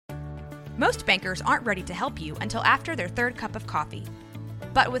Most bankers aren't ready to help you until after their third cup of coffee.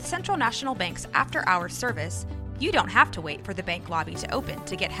 But with Central National Bank's after-hours service, you don't have to wait for the bank lobby to open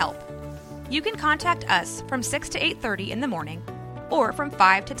to get help. You can contact us from 6 to 8:30 in the morning or from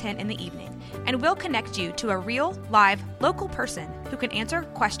 5 to 10 in the evening, and we'll connect you to a real, live, local person who can answer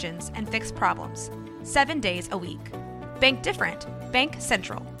questions and fix problems 7 days a week. Bank different. Bank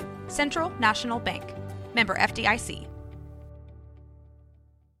Central. Central National Bank. Member FDIC.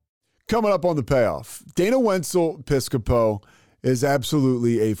 Coming up on the Payoff, Dana Wentzel Piscopo is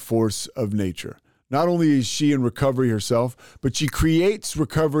absolutely a force of nature. Not only is she in recovery herself, but she creates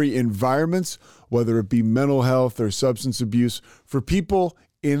recovery environments, whether it be mental health or substance abuse, for people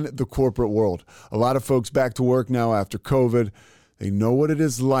in the corporate world. A lot of folks back to work now after COVID. They know what it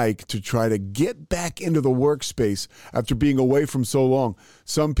is like to try to get back into the workspace after being away from so long.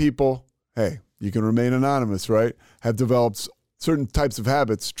 Some people, hey, you can remain anonymous, right? Have developed certain types of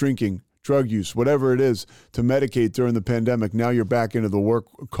habits, drinking, drug use, whatever it is, to medicate during the pandemic. Now you're back into the work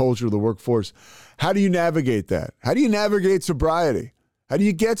culture, the workforce. How do you navigate that? How do you navigate sobriety? How do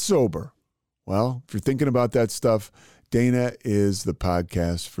you get sober? Well, if you're thinking about that stuff, Dana is the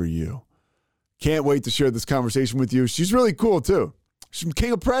podcast for you. Can't wait to share this conversation with you. She's really cool too. She's from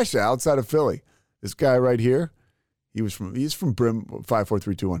King of Prussia outside of Philly. This guy right here, he's from Brim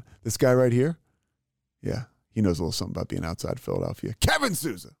 54321. This guy right here, yeah, he knows a little something about being outside Philadelphia. Kevin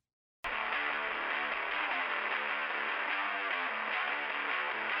Souza.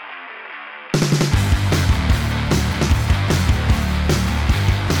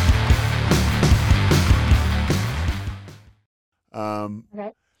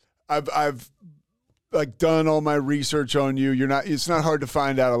 Okay. I've like done all my research on you. It's not hard to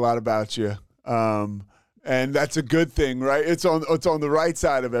find out a lot about you. And that's a good thing, right? It's on the right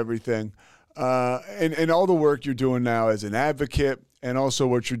side of everything. And all the work you're doing now as an advocate, and also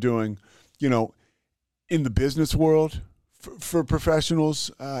what you're doing, in the business world for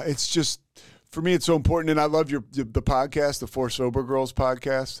professionals. It's just, for me, it's so important. And I love the podcast, the Four Sober Girls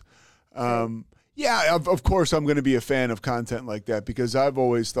podcast. Yeah, of course, I'm going to be a fan of content like that, because I've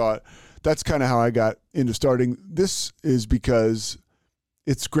always thought that's kind of how I got into starting. This is because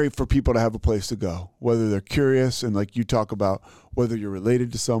it's great for people to have a place to go, whether they're curious, and like you talk about, whether you're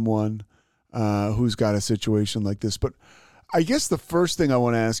related to someone who's got a situation like this. But I guess the first thing I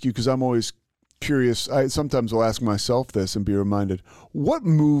want to ask you, because I'm always curious, I sometimes will ask myself this and be reminded, what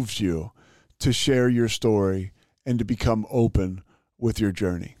moved you to share your story and to become open with your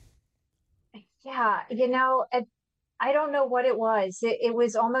journey? Yeah, I don't know what it was. It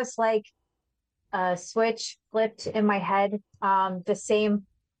was almost like a switch flipped in my head, the same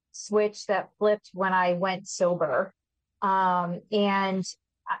switch that flipped when I went sober. And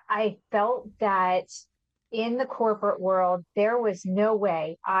I felt that in the corporate world, there was no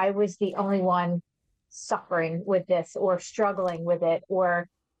way I was the only one suffering with this or struggling with it or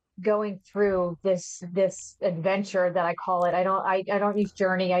going through this adventure that I call it. I don't use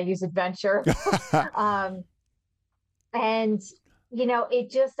journey, I use adventure. And I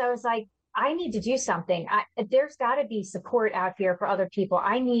was like, I need to do something. There's got to be support out here for other people.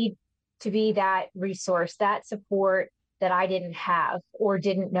 I need to be that resource, that support that I didn't have or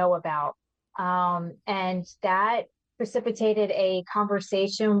didn't know about. And that precipitated a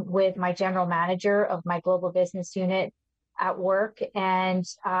conversation with my general manager of my global business unit at work. And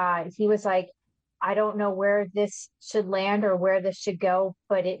he was like, I don't know where this should land or where this should go,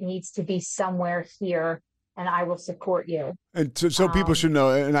 but it needs to be somewhere here, and I will support you. And so people should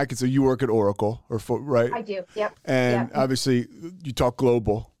know, and I can say you work at Oracle, right? I do, yep. And yep. Obviously you talk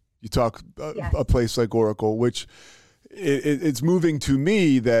global, you talk Yes. a place like Oracle, which it's moving to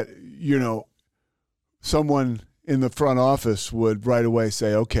me that, someone in the front office would right away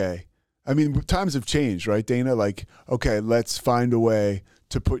say, okay, I mean, times have changed, right, Dana? Like, okay, let's find a way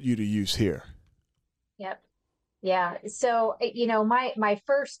to put you to use here. Yep. Yeah. So, my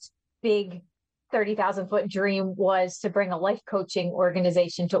first big 30,000 foot dream was to bring a life coaching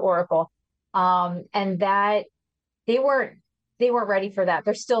organization to Oracle. And that they weren't ready for that.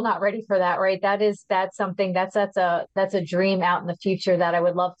 They're still not ready for that, right? That's a dream out in the future that I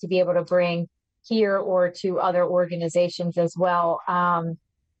would love to be able to bring here or to other organizations as well.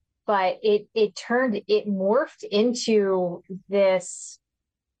 But it morphed into this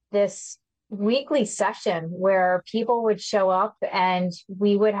weekly session where people would show up and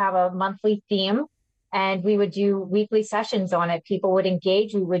we would have a monthly theme and we would do weekly sessions on it. People would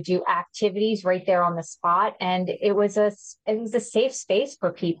engage. We would do activities right there on the spot. And it was a safe space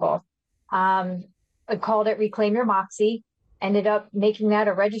for people. I called it Reclaim Your Moxie, ended up making that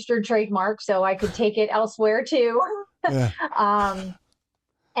a registered trademark so I could take it elsewhere too. Yeah.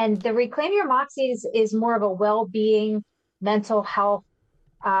 And the Reclaim Your Moxie is more of a well-being, mental health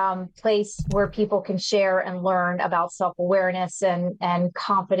place where people can share and learn about self-awareness and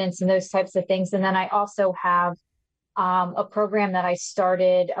confidence and those types of things. And then I also have a program that I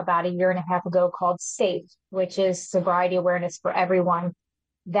started about a year and a half ago called SAFE, which is sobriety awareness for everyone.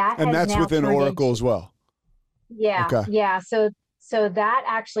 That And has that's now within turned Oracle into, as well. yeah, Okay. yeah. So that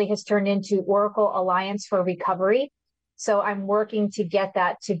actually has turned into Oracle Alliance for Recovery. So I'm working to get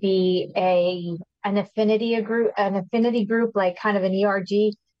that to be an affinity group, like kind of an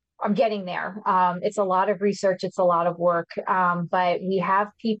ERG. I'm getting there. It's a lot of research. It's a lot of work. But we have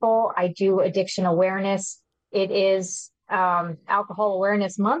people. I do addiction awareness. It is Alcohol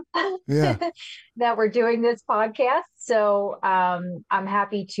Awareness Month Yeah. that we're doing this podcast. So I'm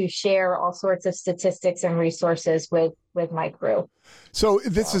happy to share all sorts of statistics and resources with my crew. So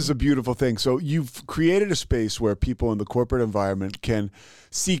this is a beautiful thing. So you've created a space where people in the corporate environment can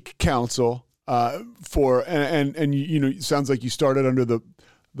seek counsel for, and you know, it sounds like you started under the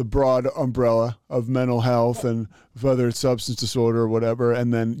broad umbrella of mental health and whether it's substance disorder or whatever.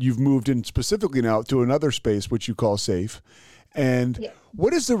 And then you've moved in specifically now to another space, which you call SAFE. And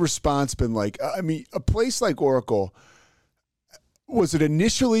what has the response been like? I mean, a place like Oracle, was it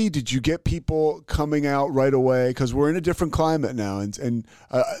initially, did you get people coming out right away? Because we're in a different climate now. And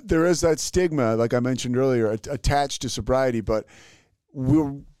there is that stigma, like I mentioned earlier, attached to sobriety. But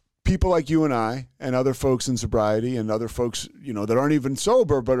people like you and I and other folks in sobriety and other folks, you know, that aren't even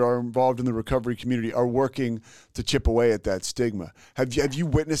sober but are involved in the recovery community are working to chip away at that stigma. Have you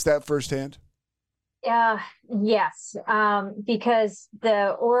witnessed that firsthand? Yes, because the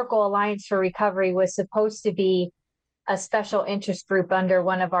Oracle Alliance for Recovery was supposed to be a special interest group under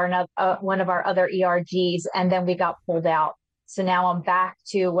one of our other ERGs, and then we got pulled out. So now I'm back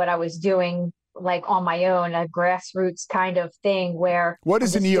to what I was doing, like on my own, a grassroots kind of thing where. What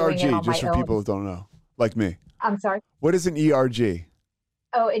is an ERG, just for people who don't know, like me? I'm sorry? What is an ERG?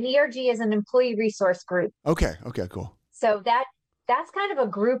 Oh, an ERG is an employee resource group. Okay, cool. So that's kind of a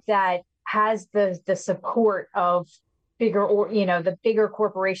group that has the support of the bigger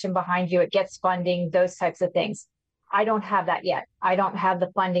corporation behind you. It gets funding, those types of things. I don't have that yet. I don't have the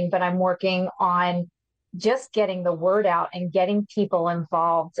funding, but I'm working on just getting the word out and getting people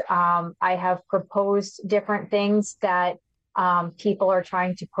involved. I have proposed different things that people are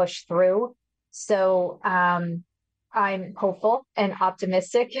trying to push through. So I'm hopeful and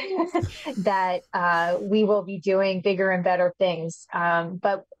optimistic that we will be doing bigger and better things.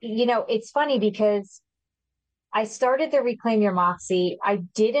 But, you know, it's funny because I started the Reclaim Your Moxie. I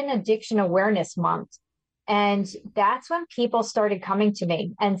did an addiction awareness month. And that's when people started coming to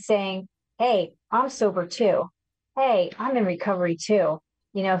me and saying, hey, I'm sober too. Hey, I'm in recovery too.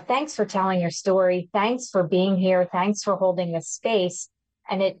 You know, thanks for telling your story. Thanks for being here. Thanks for holding this space.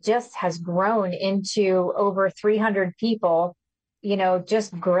 And it just has grown into over 300 people, you know,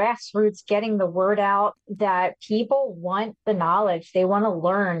 just grassroots, getting the word out that people want the knowledge. They want to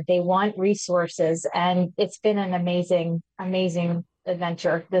learn. They want resources. And it's been an amazing, amazing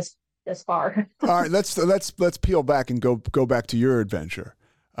adventure this far. All right, let's peel back and go back to your adventure,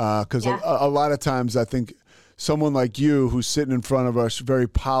 because a lot of times I think someone like you who's sitting in front of us, very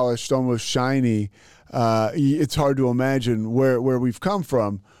polished, almost shiny, it's hard to imagine where we've come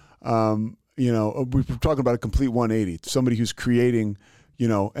from. You know, we're talking about a complete 180. Somebody who's creating, you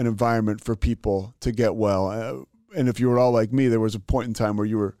know, an environment for people to get well. And if you were all like me, there was a point in time where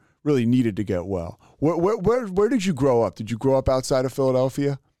you were really needed to get well. Where did you grow up? Did you grow up outside of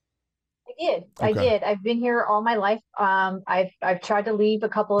Philadelphia? I did. Okay. I did. I've been here all my life. I've tried to leave a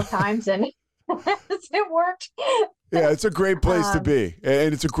couple of times and it worked. Yeah, it's a great place to be.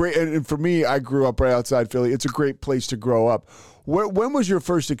 And it's a great, and for me, I grew up right outside Philly. It's a great place to grow up. When was your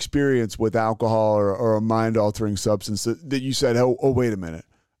first experience with alcohol or a mind-altering substance that you said, oh, wait a minute,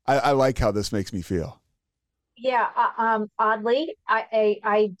 I like how this makes me feel? Yeah, oddly,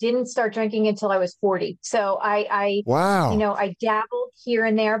 I didn't start drinking until I was 40. So wow. You know, I dabbled here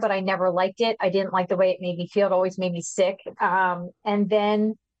and there, but I never liked it. I didn't like the way it made me feel. It always made me sick. And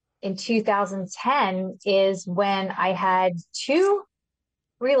then in 2010 is when I had two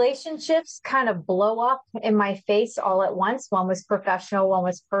relationships kind of blow up in my face all at once. One was professional, one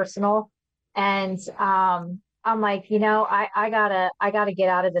was personal. And I'm like, you know, I gotta get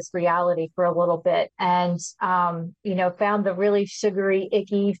out of this reality for a little bit, and you know, found the really sugary,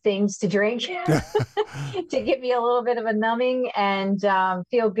 icky things to drink to give me a little bit of a numbing and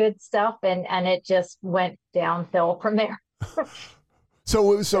feel good stuff, and it just went downhill from there.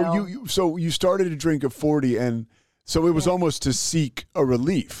 So you started to drink at 40, and so it was almost to seek a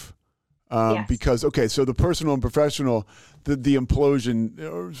relief. Yes. Because, okay, so the personal and professional, the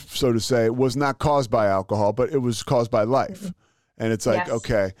implosion, so to say, was not caused by alcohol, but it was caused by life. Mm-hmm. And it's like,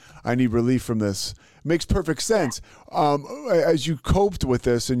 okay, I need relief from this. Makes perfect sense. Yeah. As you coped with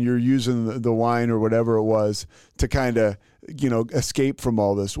this and you're using the wine or whatever it was to kind of, escape from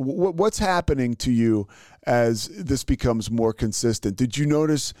all this, what's happening to you as this becomes more consistent? Did you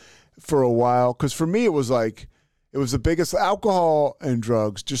notice for a while? Because for me, it was like, it was the biggest, alcohol and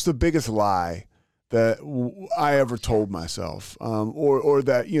drugs, just the biggest lie that I ever told myself, or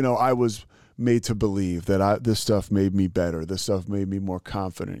that, I was made to believe that this stuff made me better. This stuff made me more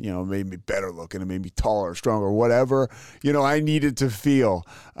confident, made me better looking. It made me taller, stronger, whatever, I needed to feel.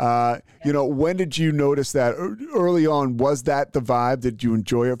 When did you notice that early on? Was that the vibe? Did you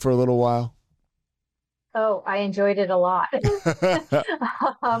enjoy it for a little while? Oh, I enjoyed it a lot.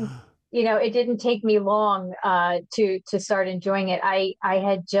 It didn't take me long to start enjoying it. I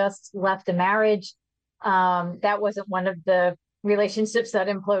had just left a marriage. That wasn't one of the relationships that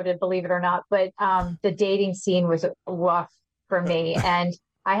imploded, believe it or not, but the dating scene was rough for me. And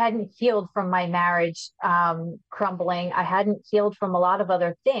I hadn't healed from my marriage crumbling. I hadn't healed from a lot of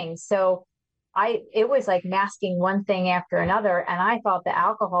other things. So it was like masking one thing after another. And I thought the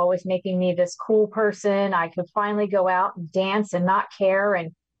alcohol was making me this cool person. I could finally go out and dance and not care.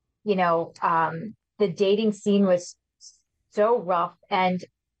 And the dating scene was so rough, and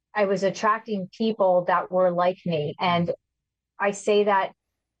I was attracting people that were like me. And I say that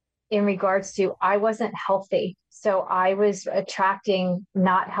in regards to, I wasn't healthy. So I was attracting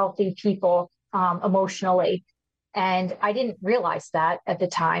not healthy people emotionally. And I didn't realize that at the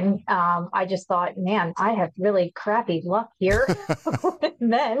time. I just thought, man, I have really crappy luck here with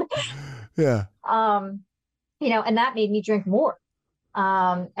men. Yeah. And that made me drink more.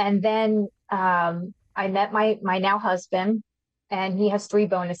 And then I met my now husband, and he has 3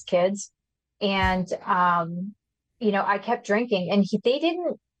 bonus kids. And, I kept drinking, and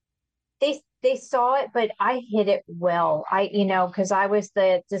they saw it, but I hid it well. Cause I was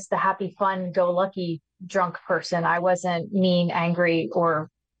just the happy, fun, go lucky drunk person. I wasn't mean, angry, or,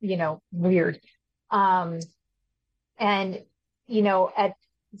 weird. So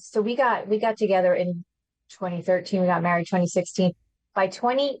we got together in 2013, we got married 2016. By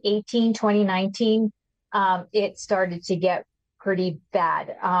 2018, 2019, it started to get pretty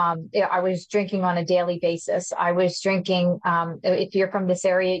bad. I was drinking on a daily basis. I was drinking, if you're from this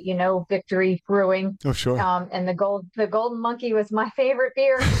area, Victory Brewing. Oh, sure. And the Golden Monkey was my favorite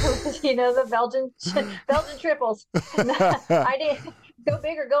beer. The Belgian triples. I didn't go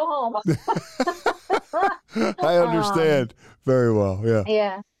big or go home. I understand very well. Yeah.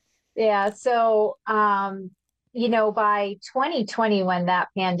 Yeah. Yeah. So, by 2020, when that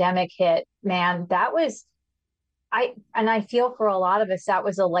pandemic hit, man, that was, I feel for a lot of us, that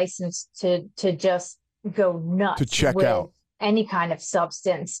was a license to just go nuts, to check with out any kind of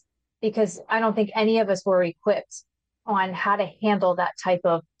substance, because I don't think any of us were equipped on how to handle that type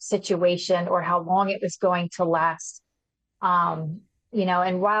of situation or how long it was going to last. And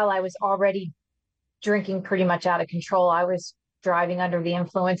while I was already drinking pretty much out of control, I was driving under the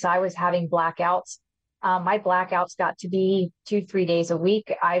influence. I was having blackouts. My blackouts got to be 2-3 days a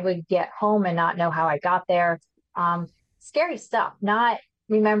week. I would get home and not know how I got there. Scary stuff, not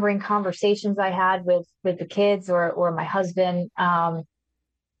remembering conversations I had with the kids or my husband.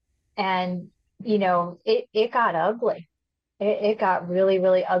 It got ugly. It got really,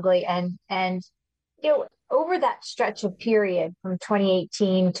 really ugly. And over that stretch of period from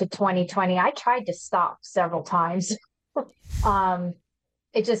 2018 to 2020, I tried to stop several times.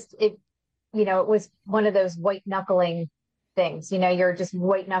 It was one of those white knuckling things. You're just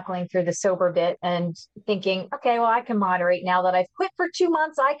white knuckling through the sober bit and thinking, okay, well, I can moderate now that I've quit for 2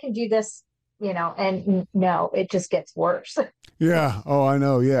 months. I can do this, and no, it just gets worse. Yeah. Oh, I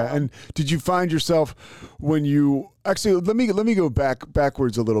know. Yeah. And did you find yourself when you actually, let me go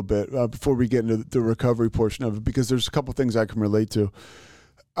backwards a little bit before we get into the recovery portion of it, because there's a couple things I can relate to.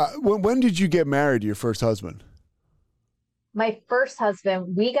 When did you get married to your first husband? My first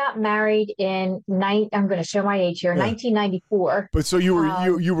husband, we got married in I'm going to show my age here, 1994. But so you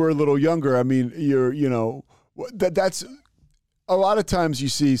were a little younger. I mean, that's a lot of times you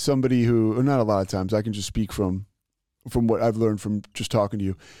see somebody who, or not a lot of times, I can just speak from what I've learned from just talking to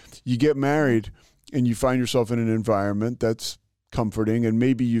you. You get married and you find yourself in an environment that's comforting, and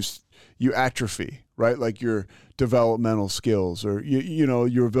maybe you atrophy, right? Like your developmental skills or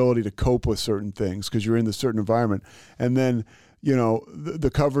your ability to cope with certain things because you're in this certain environment. And then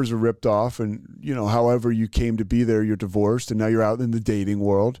the covers are ripped off, and however you came to be there, you're divorced, and now you're out in the dating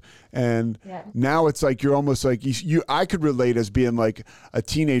world, and now it's like you're almost like I could relate as being like a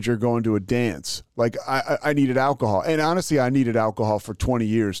teenager going to a dance. Like I needed alcohol, and honestly, I needed alcohol for 20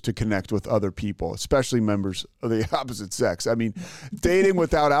 years to connect with other people, especially members of the opposite sex. I mean, dating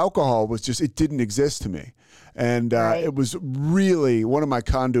without alcohol was just, it didn't exist to me. And it was really one of my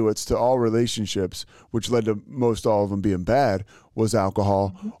conduits to all relationships, which led to most all of them being bad, was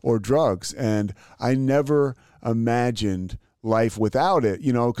alcohol or drugs. And I never imagined life without it,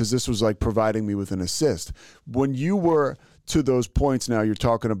 because this was like providing me with an assist. When you were to those points now, you're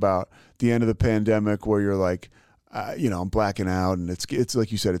talking about the end of the pandemic where you're like, I'm blacking out and it's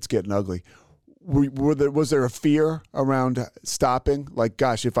like you said, it's getting ugly. Was there a fear around stopping? Like,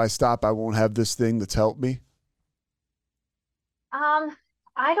 gosh, if I stop, I won't have this thing that's helped me?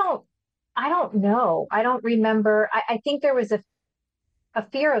 I don't know. I don't remember. I think there was a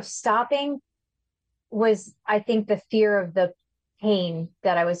fear of stopping was, I think, the fear of the pain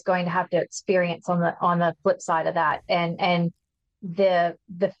that I was going to have to experience on the flip side of that. And the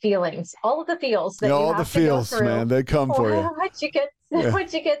feelings, all of the feels that you all have the to feels, go through, man, they come for you. Once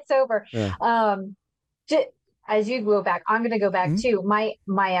you get sober. Yeah. As you go back, I'm going to go back to my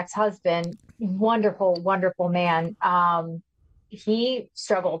ex-husband, wonderful, wonderful man. He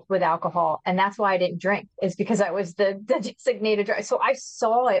struggled with alcohol, and that's why I didn't drink, is because I was the designated driver. So I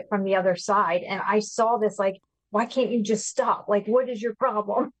saw it from the other side, and I saw this, like, why can't you just stop? Like, what is your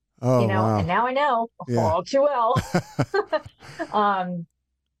problem? Oh, wow. And now I know all too well.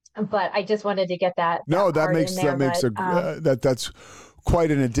 But I just wanted to get that. That's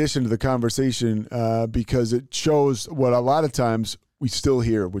quite an addition to the conversation, because it shows what a lot of times we still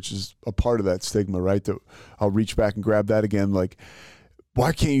hear, which is a part of that stigma, right? That I'll reach back and grab that again. Like,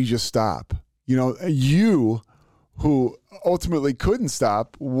 why can't you just stop? You who ultimately couldn't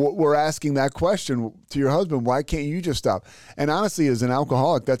stop, were asking that question to your husband, why can't you just stop? And honestly, as an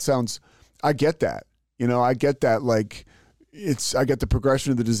alcoholic, I get that. I get that, like, I get the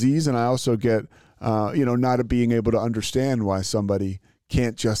progression of the disease, and I also get, not being able to understand why somebody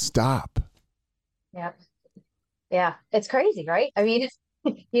can't just stop. Yeah. Yeah. It's crazy, right? I mean,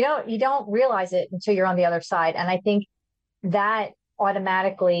 you don't realize it until you're on the other side. And I think that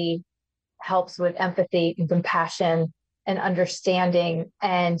automatically helps with empathy and compassion and understanding,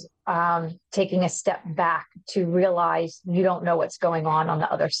 and taking a step back to realize you don't know what's going on the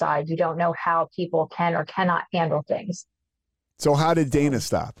other side. You don't know how people can or cannot handle things. So how did Dana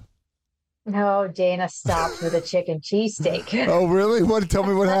stop? No, Dana stopped with a chicken cheesesteak. Oh, really? Tell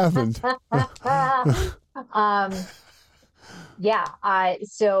me what happened.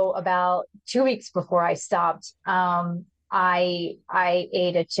 So about 2 weeks before I stopped, I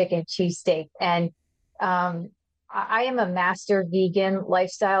ate a chicken cheesesteak, and I am a master vegan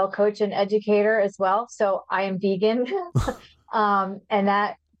lifestyle coach and educator as well. So I am vegan. And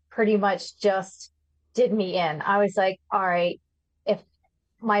that pretty much just did me in. I was like, all right, if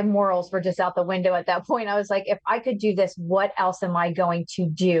my morals were just out the window at that point, I was like, if I could do this, what else am I going to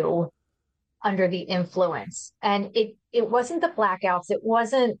do under the influence? And it wasn't the blackouts. It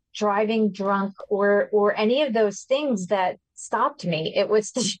wasn't driving drunk or any of those things that stopped me. It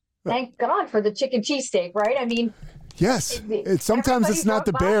was thank God for the chicken cheesesteak, right? I mean, yes, sometimes it's not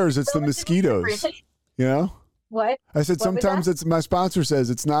the bears, it's the mosquitoes, What? I said, sometimes it's, my sponsor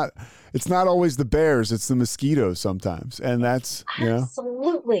says it's not always the bears, it's the mosquitoes sometimes. And that's,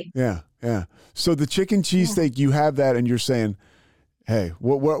 Absolutely. Yeah. Yeah. So the chicken cheesesteak, you have that, and you're saying, hey,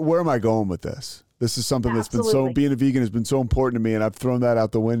 where am I going with this? This is something that's been being a vegan has been so important to me, and I've thrown that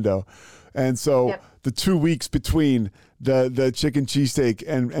out the window. And so the 2 weeks between the chicken cheesesteak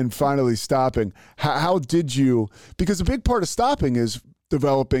and finally stopping, how did you, because a big part of stopping is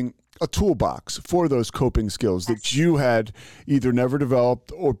developing a toolbox for those coping skills that you had either never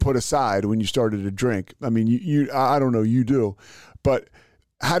developed or put aside when you started to drink. I mean, I don't know, you do, but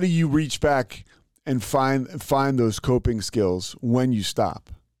how do you reach back and find those coping skills when you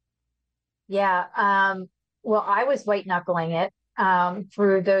stop? Yeah. Well, I was white knuckling it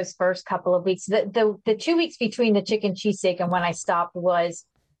through those first couple of weeks. The 2 weeks between the chicken cheesesteak and when I stopped was,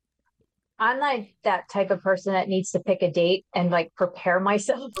 I'm like that type of person that needs to pick a date and like prepare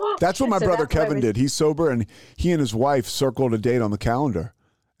myself. That's what my brother Kevin did. He's sober, and he and his wife circled a date on the calendar,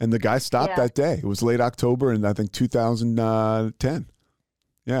 and the guy stopped that day. It was late October in, I think, 2010.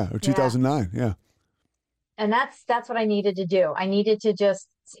 Yeah. Or 2009. Yeah. And that's what I needed to do. I needed to just,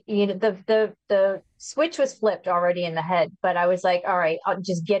 the switch was flipped already in the head, but I was like, all right, I'll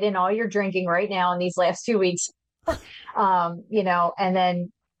just get in all your drinking right now in these last 2 weeks, and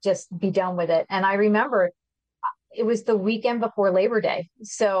then just be done with it. And I remember it was the weekend before Labor Day.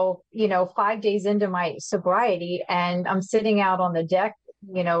 So, 5 days into my sobriety, and I'm sitting out on the deck,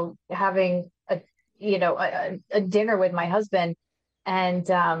 having a dinner with my husband. And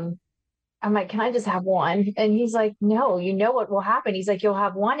I'm like, can I just have one? And he's like, no, you know what will happen? He's like, you'll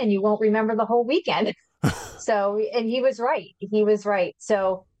have one and you won't remember the whole weekend. So, and he was right. He was right.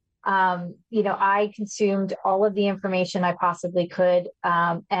 So, I consumed all of the information I possibly could.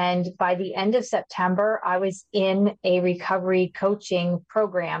 And by the end of September, I was in a recovery coaching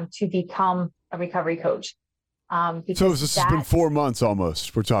program to become a recovery coach. So this has been 4 months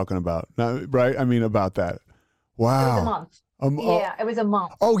almost we're talking about, right? I mean, about that. Wow. It was a month. Yeah, it was a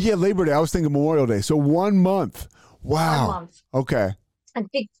month. Oh, yeah, Labor Day. I was thinking Memorial Day. So 1 month. Wow. 1 month. Okay.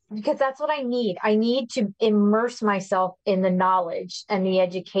 Because that's what I need. I need to immerse myself in the knowledge and the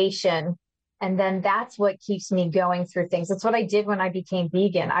education. And then that's what keeps me going through things. That's what I did when I became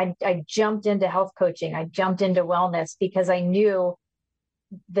vegan. I jumped into health coaching. I jumped into wellness because I knew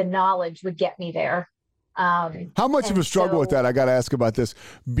the knowledge would get me there. How much of a struggle with that? I got to ask about this.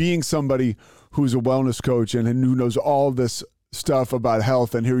 Being somebody who's a wellness coach and who knows all this stuff about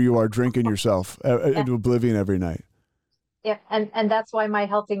health, and here you are drinking yourself into oblivion every night. Yeah, and that's why my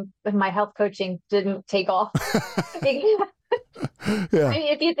health coaching didn't take off. Yeah. I mean,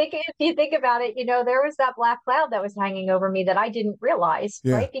 if you think about it, there was that black cloud that was hanging over me that I didn't realize,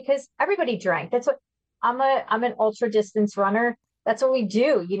 right? Because everybody drank. That's what I'm an ultra distance runner. That's what we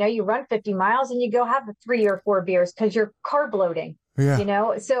do. You run 50 miles and you go have 3 or 4 beers because you're carb loading.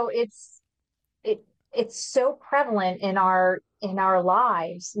 Yeah. So it's so prevalent in our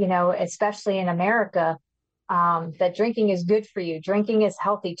lives, especially in America, that drinking is good for you. Drinking is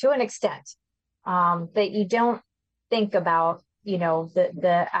healthy to an extent, that you don't think about,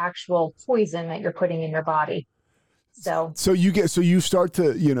 the actual poison that you're putting in your body. So you start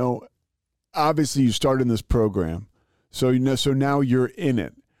to, obviously you start in this program. So now you're in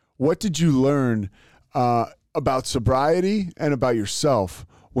it. What did you learn about sobriety and about yourself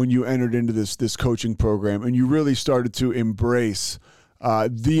when you entered into this coaching program and you really started to embrace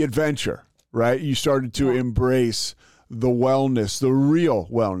the adventure, right? You started to embrace the wellness, the real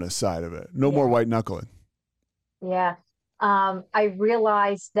wellness side of it. No more white knuckling. Yeah. I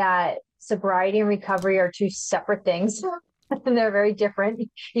realized that sobriety and recovery are two separate things and they're very different.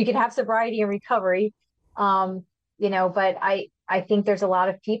 You can have sobriety and recovery. But I think there's a lot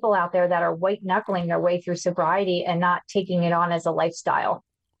of people out there that are white knuckling their way through sobriety and not taking it on as a lifestyle.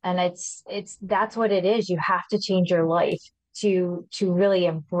 And that's what it is. You have to change your life to really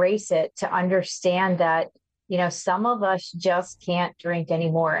embrace it, to understand that, some of us just can't drink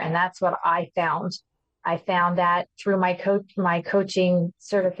anymore. And that's what I found. I found that through my coaching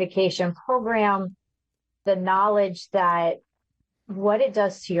certification program, the knowledge that what it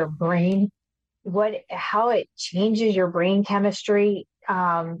does to your brain, how it changes your brain chemistry,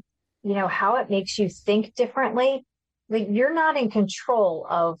 how it makes you think differently. Like you're not in control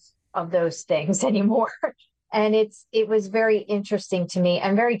of those things anymore. And it was very interesting to me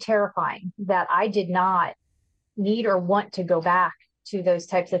and very terrifying that I did not need or want to go back to those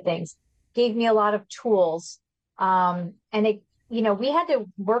types of things. Gave me a lot of tools. And we had to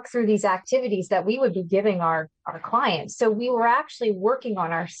work through these activities that we would be giving our clients. So we were actually working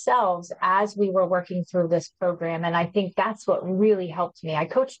on ourselves as we were working through this program. And I think that's what really helped me. I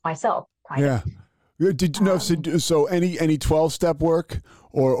coached myself. Kind of. Did you know? So any 12-step work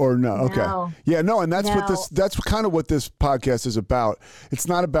or no? Okay. No. Yeah, no. And that's kind of what this podcast is about. It's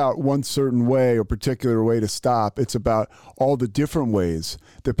not about one certain way or particular way to stop. It's about all the different ways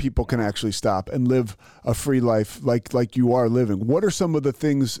that people can actually stop and live a free life like you are living. What are some of the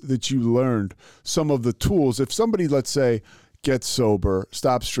things that you learned? Some of the tools. If somebody, let's say, gets sober,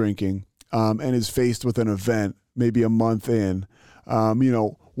 stops drinking, and is faced with an event, maybe a month in,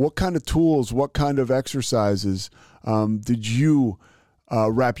 what kind of tools, what kind of exercises did you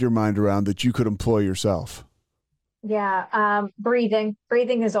wrap your mind around that you could employ yourself? Yeah. Breathing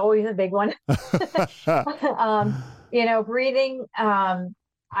is always a big one. Breathing,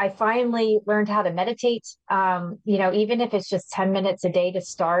 I finally learned how to meditate. Even if it's just 10 minutes a day to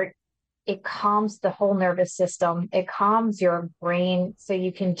start, it calms the whole nervous system. It calms your brain so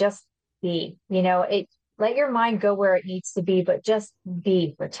you can just be, let your mind go where it needs to be, but just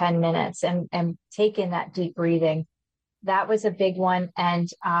be for 10 minutes and take in that deep breathing. That was a big one. And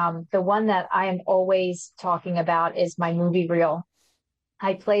the one that I am always talking about is my movie reel.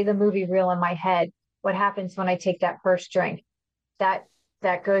 I play the movie reel in my head. What happens when I take that first drink? That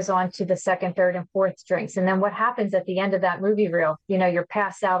goes on to the second, third, and fourth drinks. And then what happens at the end of that movie reel? You're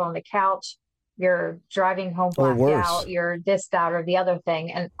passed out on the couch. You're driving home blacked out, you're this, that, or the other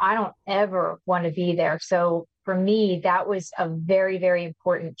thing. And I don't ever want to be there. So for me, that was a very, very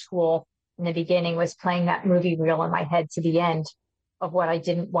important tool in the beginning, was playing that movie reel in my head to the end of what I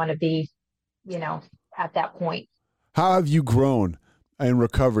didn't want to be, at that point. How have you grown in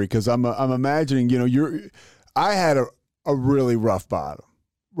recovery? Because I'm imagining, I had a really rough bottom,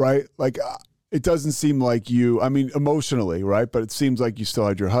 right? Like it doesn't seem like you, I mean, emotionally, right? But it seems like you still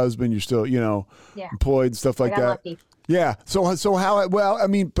had your husband, you're still, employed and stuff like that. Lucky. Yeah. So how, well, I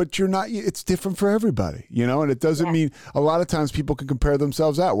mean, but you're not, it's different for everybody, and it doesn't mean a lot of times people can compare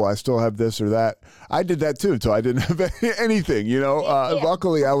themselves out. Well, I still have this or that. I did that too. So I didn't have anything,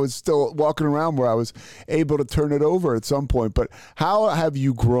 Luckily I was still walking around where I was able to turn it over at some point. But how have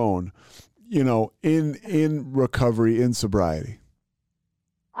you grown, in recovery, in sobriety?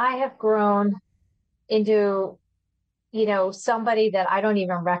 I have grown into, somebody that I don't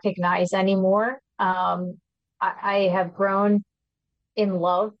even recognize anymore. I have grown in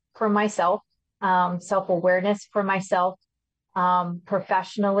love for myself, self-awareness for myself.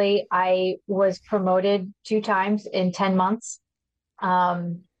 Professionally, I was promoted 2 times in 10 months.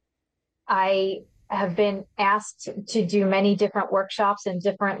 I have been asked to do many different workshops in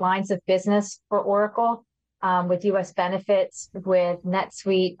different lines of business for Oracle, with U.S. benefits, with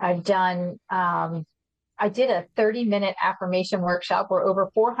NetSuite. I did a 30-minute affirmation workshop where over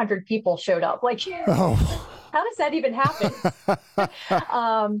 400 people showed up. Like, how does that even happen?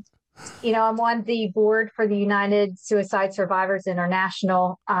 I'm on the board for the United Suicide Survivors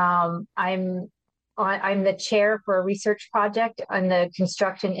International. I'm the chair for a research project on the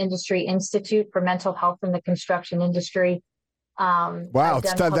Construction Industry Institute for Mental Health in the Construction Industry. Wow,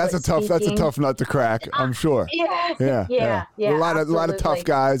 that's a tough nut to crack, I'm sure. Yeah. A lot of tough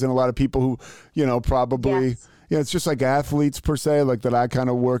guys and a lot of people who, probably. Yes. It's just like athletes per se, like that I kind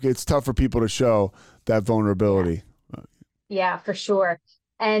of work. It's tough for people to show that vulnerability. Yeah, for sure.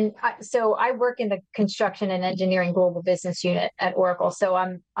 And so I work in the construction and engineering global business unit at Oracle. So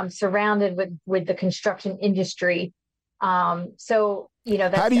I'm surrounded with the construction industry. That's,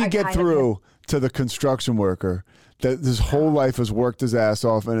 how do you get through to the construction worker that his whole life has worked his ass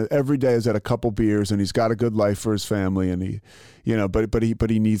off and every day is at a couple beers and he's got a good life for his family and he, but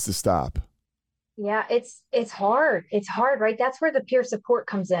he needs to stop? Yeah, it's hard. It's hard, right? That's where the peer support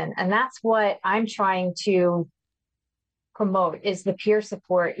comes in. And that's what I'm trying to promote, is the peer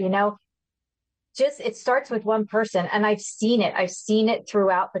support. It starts with one person. And I've seen it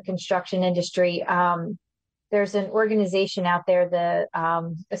throughout the construction industry. There's an organization out there, the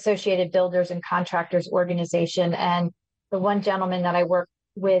Associated Builders and Contractors Organization. And the one gentleman that I work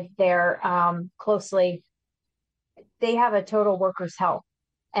with there closely, they have a total workers' health.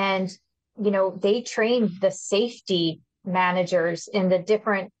 And they train the safety managers in the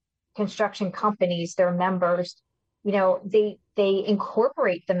different construction companies, their members. They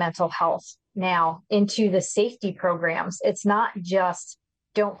incorporate the mental health now into the safety programs. It's not just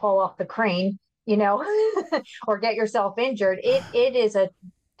don't fall off the crane, or get yourself injured. It is a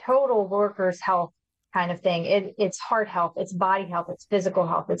total workers' health kind of thing. It's heart health, it's body health, it's physical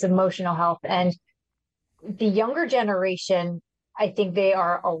health, it's emotional health. And the younger generation, I think they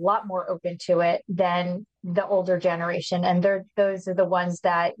are a lot more open to it than the older generation. And those are the ones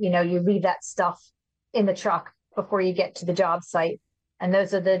that, you leave that stuff in the truck before you get to the job site. And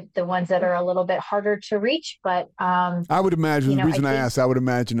those are the ones that are a little bit harder to reach. But I would imagine the reason I asked, I would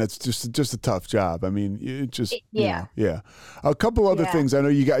imagine that's just a tough job. I mean, A couple other things. I know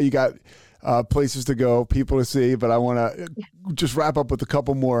you got places to go, people to see, but I want to just wrap up with a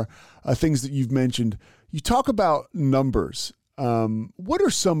couple more things that you've mentioned. You talk about numbers. What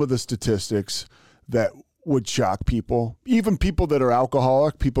are some of the statistics that would shock people, even people that are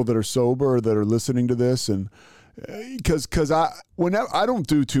alcoholic, people that are sober, that are listening to this? And because I don't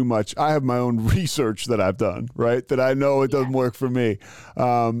do too much. I have my own research that I've done, right? That I know it doesn't work for me.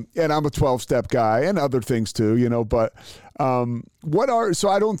 And I'm a 12-step guy and other things too, but so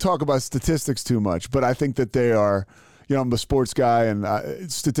I don't talk about statistics too much, but I think that they are, I'm a sports guy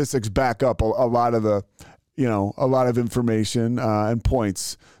and statistics back up a lot of the, a lot of information and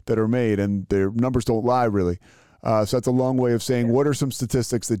points that are made, and their numbers don't lie really. So that's a long way of saying, what are some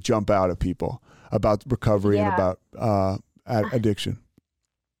statistics that jump out at people about recovery and about addiction?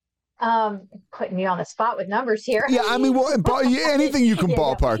 Putting me on the spot with numbers here. Yeah, I mean, anything you can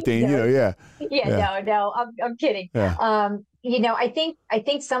ballpark, Dane. No, I'm kidding. Yeah. I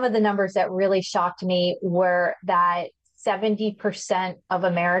think some of the numbers that really shocked me were that 70% of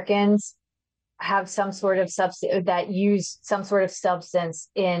Americans have some sort of substance that use some sort of substance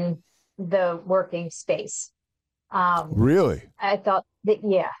in the working space. Really? I thought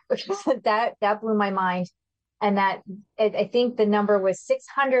that, that blew my mind. and that I think the number was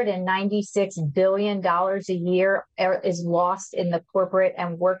 $696 billion a year is lost in the corporate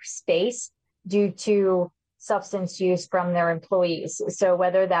and workspace due to substance use from their employees. So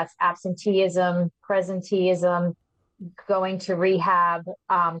whether that's absenteeism, presenteeism, going to rehab,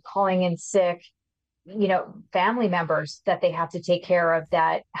 calling in sick, family members that they have to take care of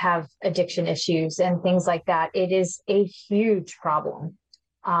that have addiction issues and things like that. It is a huge problem.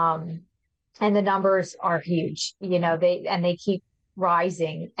 And the numbers are huge, they keep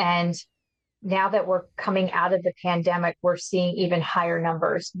rising. And now that we're coming out of the pandemic, we're seeing even higher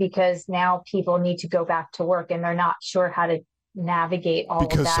numbers because now people need to go back to work and they're not sure how to navigate all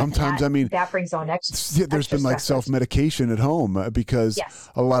because of that. Sometimes, that brings on there's been like self-medication at home because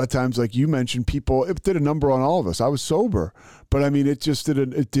a lot of times, like you mentioned, it did a number on all of us. I was sober, but I mean, it did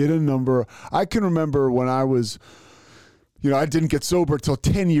a number. I can remember when I was, I didn't get sober till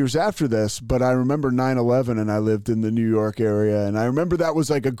 10 years after this, but I remember 9/11 and I lived in the New York area. And I remember that was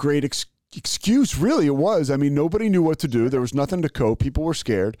like a great excuse. Really, it was. I mean, nobody knew what to do. There was nothing to cope. People were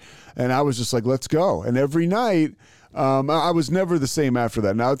scared. And I was just like, let's go. And every night, I was never the same after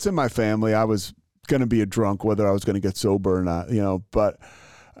that. Now it's in my family. I was going to be a drunk, whether I was going to get sober or not, but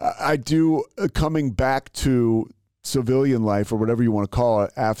I do coming back to civilian life or whatever you want to call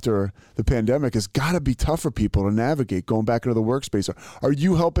it after the pandemic has got to be tough for people to navigate going back into the workspace. Are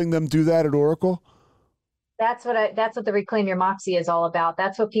you helping them do that at Oracle? That's what the Reclaim Your Moxie is all about.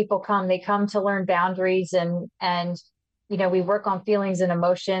 That's what people come. They come to learn boundaries and we work on feelings and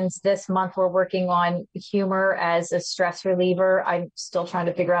emotions. This month, we're working on humor as a stress reliever. I'm still trying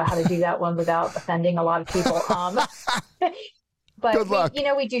to figure out how to do that one without offending a lot of people. But good luck.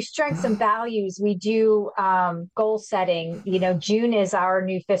 We do strengths and values. We do goal setting. June is our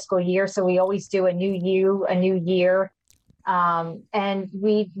new fiscal year, so we always do a new year. And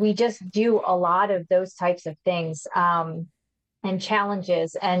we just do a lot of those types of things and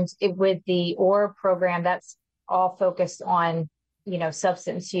challenges. And with the OR program, that's all focused on,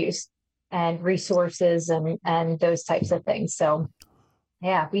 substance use and resources and those types of things. So,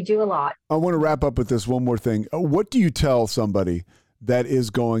 yeah, we do a lot. I want to wrap up with this one more thing. What do you tell somebody that is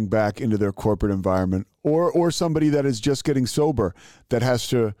going back into their corporate environment or somebody that is just getting sober that has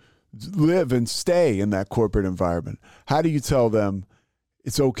to live and stay in that corporate environment? How do you tell them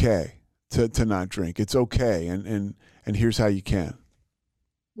it's okay to not drink? It's okay. And here's how you can.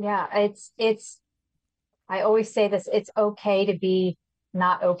 Yeah, it's I always say this, it's okay to be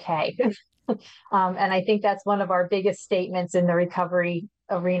not okay. And I think that's one of our biggest statements in the recovery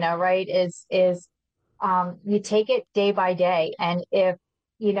arena, right? Is you take it day by day. And if,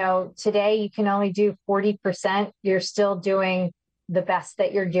 today you can only do 40%, you're still doing the best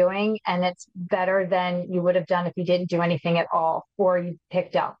that you're doing. And it's better than you would have done if you didn't do anything at all, or you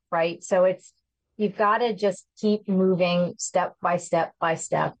picked up, right? So you've got to just keep moving step by step by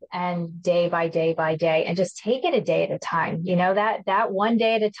step and day by day by day, and just take it a day at a time. That one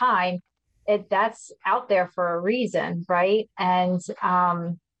day at a time, that's out there for a reason, right? And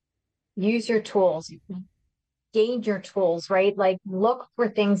use your tools, gain your tools, right? Like look for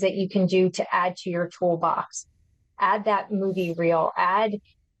things that you can do to add to your toolbox. Add that movie reel, add,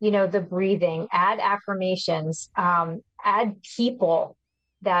 the breathing, add affirmations, add people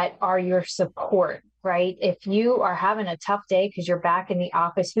that are your support, right? If you are having a tough day because you're back in the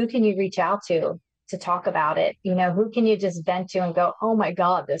office, who can you reach out to talk about it? Who can you just vent to and go, oh my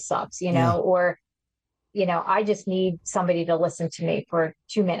God, this sucks, or, I just need somebody to listen to me for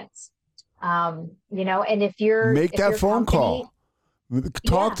 2 minutes. And if you're make that phone call,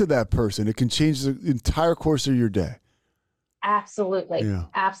 talk to that person. It can change the entire course of your day. Absolutely. Yeah.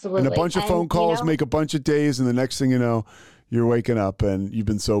 Absolutely. And a bunch of phone calls make a bunch of days. And the next thing you know, you're waking up and you've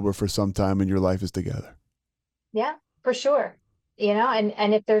been sober for some time and your life is together. Yeah, for sure.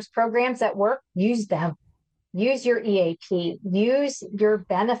 And if there's programs that work, use them. Use your EAP, use your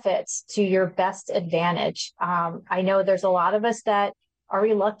benefits to your best advantage. I know there's a lot of us that are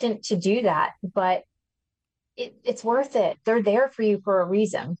reluctant to do that, but it's worth it. They're there for you for a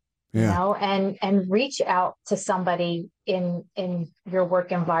reason, and reach out to somebody in your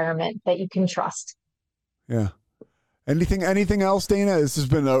work environment that you can trust. Yeah. Anything else, Dana? This has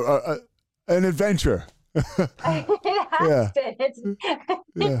been an adventure. It has been.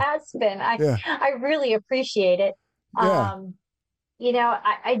 It has been. I really appreciate it. I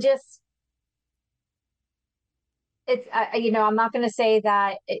just, it's, I'm not going to say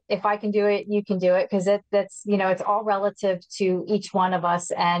that if I can do it, you can do it, because that's, it's all relative to each one of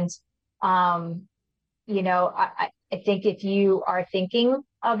us. And, I think if you are thinking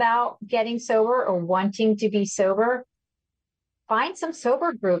about getting sober or wanting to be sober, find some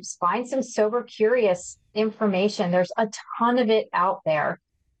sober groups, find some sober curious information. There's a ton of it out there,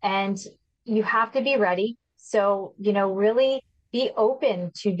 and you have to be ready. So, really be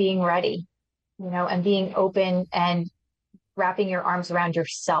open to being ready, and being open and wrapping your arms around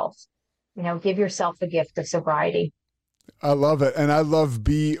yourself. Give yourself the gift of sobriety. I love it. And I love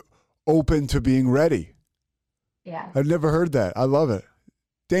be open to being ready. Yeah. I've never heard that. I love it.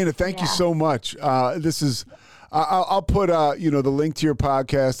 Dana, thank you so much. I'll put, the link to your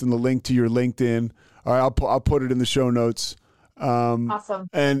podcast and the link to your LinkedIn. All right, I'll put it in the show notes. Awesome.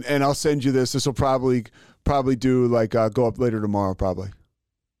 And I'll send you this. This will probably do go up later tomorrow, probably.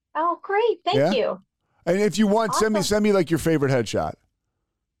 Oh, great. Thank you. And if you want, Awesome. send me like your favorite headshot.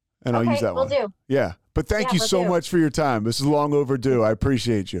 And I'll use that one. Will do. Yeah. But thank you so much for your time. This is long overdue. I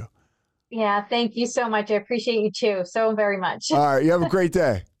appreciate you. Yeah. Thank you so much. I appreciate you too. So very much. All right. You have a great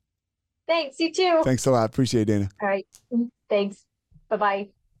day. Thanks. You too. Thanks a lot. Appreciate it, Dana. All right. Thanks. Bye-bye.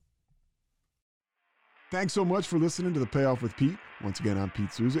 Thanks so much for listening to The Payoff with Pete. Once again, I'm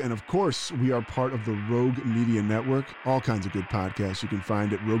Pete Souza. And of course, we are part of the Rogue Media Network. All kinds of good podcasts you can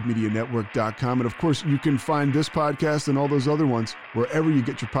find at roguemedianetwork.com. And of course, you can find this podcast and all those other ones wherever you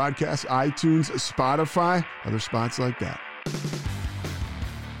get your podcasts, iTunes, Spotify, other spots like that.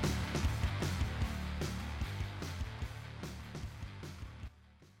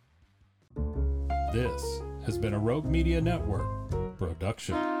 This has been a Rogue Media Network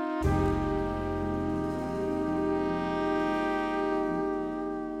production.